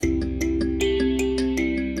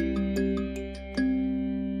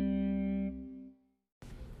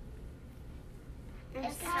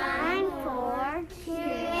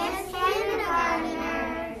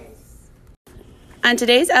On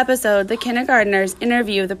today's episode, the kindergartners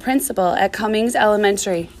interview the principal at Cummings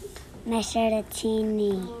Elementary. Mr.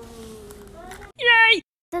 Teeny. Yay!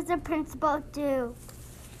 What does the principal do?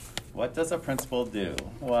 What does a principal do?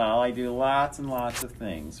 Well, I do lots and lots of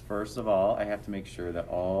things. First of all, I have to make sure that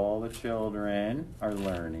all the children are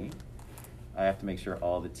learning. I have to make sure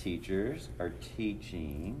all the teachers are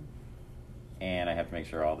teaching. And I have to make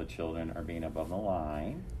sure all the children are being above the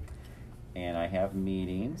line. And I have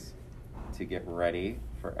meetings to get ready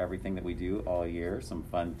for everything that we do all year, some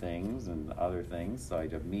fun things and other things. So I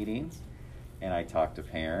have meetings, and I talk to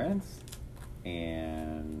parents,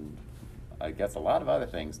 and I guess a lot of other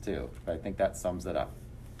things too. But I think that sums it up.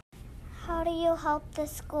 How do you help the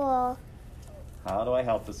school? How do I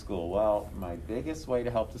help the school? Well, my biggest way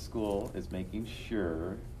to help the school is making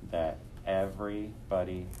sure that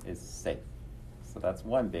everybody is safe. So that's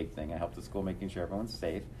one big thing. I help the school making sure everyone's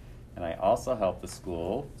safe. And I also help the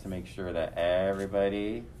school to make sure that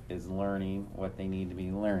everybody is learning what they need to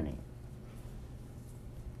be learning.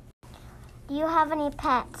 Do you have any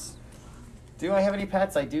pets? Do I have any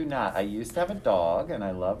pets? I do not. I used to have a dog, and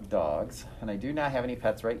I love dogs. And I do not have any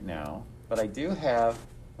pets right now. But I do have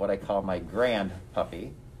what I call my grand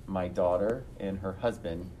puppy. My daughter and her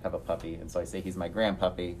husband have a puppy, and so I say he's my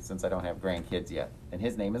grandpuppy since I don't have grandkids yet. And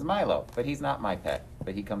his name is Milo, but he's not my pet,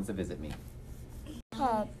 but he comes to visit me.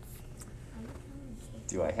 Pets.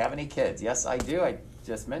 Do I have any kids? Yes, I do. I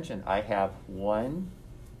just mentioned I have one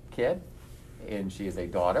kid, and she is a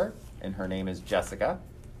daughter, and her name is Jessica,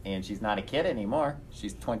 and she's not a kid anymore.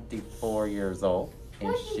 She's 24 years old,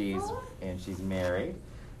 and she's married,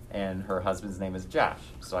 and her husband's name is Josh.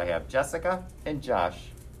 So I have Jessica and Josh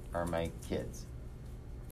are my kids.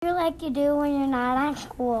 What do you like to do when you're not at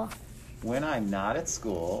school? When I'm not at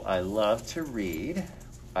school, I love to read.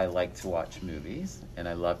 I like to watch movies, and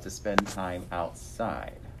I love to spend time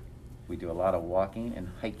outside. We do a lot of walking and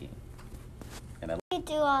hiking. What do you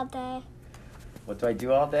do all day? What do I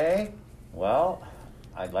do all day? Well,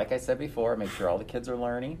 like I said before, I make sure all the kids are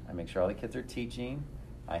learning. I make sure all the kids are teaching.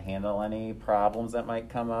 I handle any problems that might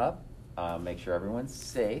come up. Make sure everyone's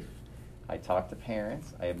safe. I talk to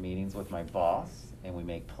parents. I have meetings with my boss, and we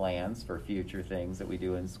make plans for future things that we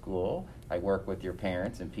do in school. I work with your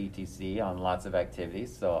parents and PTC on lots of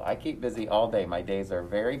activities, so I keep busy all day. My days are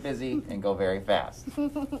very busy and go very fast.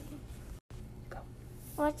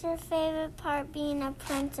 What's your favorite part being a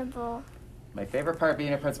principal? My favorite part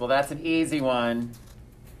being a principal, that's an easy one.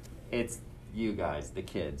 It's you guys, the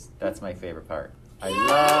kids. That's my favorite part. I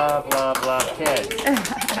love kids. And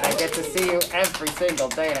I get to see you every single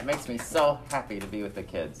day, and it makes me so happy to be with the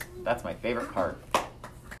kids. That's my favorite part.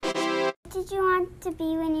 What did you want to be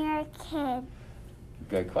when you were a kid?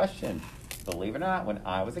 Good question. Believe it or not, when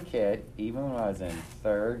I was a kid, even when I was in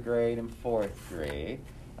 3rd grade and 4th grade,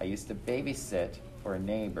 I used to babysit for a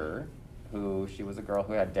neighbor she was a girl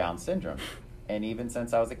who had Down syndrome. And even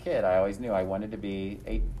since I was a kid, I always knew I wanted to be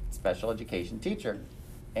a special education teacher.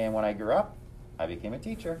 And when I grew up, I became a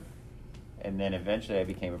teacher. And then eventually I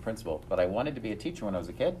became a principal. But I wanted to be a teacher when I was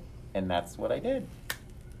a kid, and that's what I did.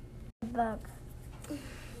 Book.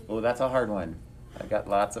 Oh, that's a hard one. I've got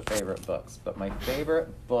lots of favorite books. But my favorite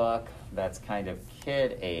book that's kind of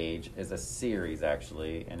kid age is a series,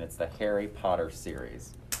 actually, and it's the Harry Potter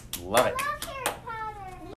series. Love it.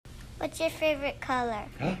 What's your favorite color?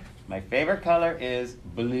 My favorite color is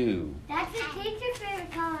blue. That's the teacher's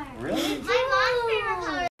favorite color. Really? My mom's favorite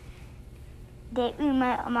color. Date me,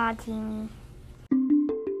 my martini.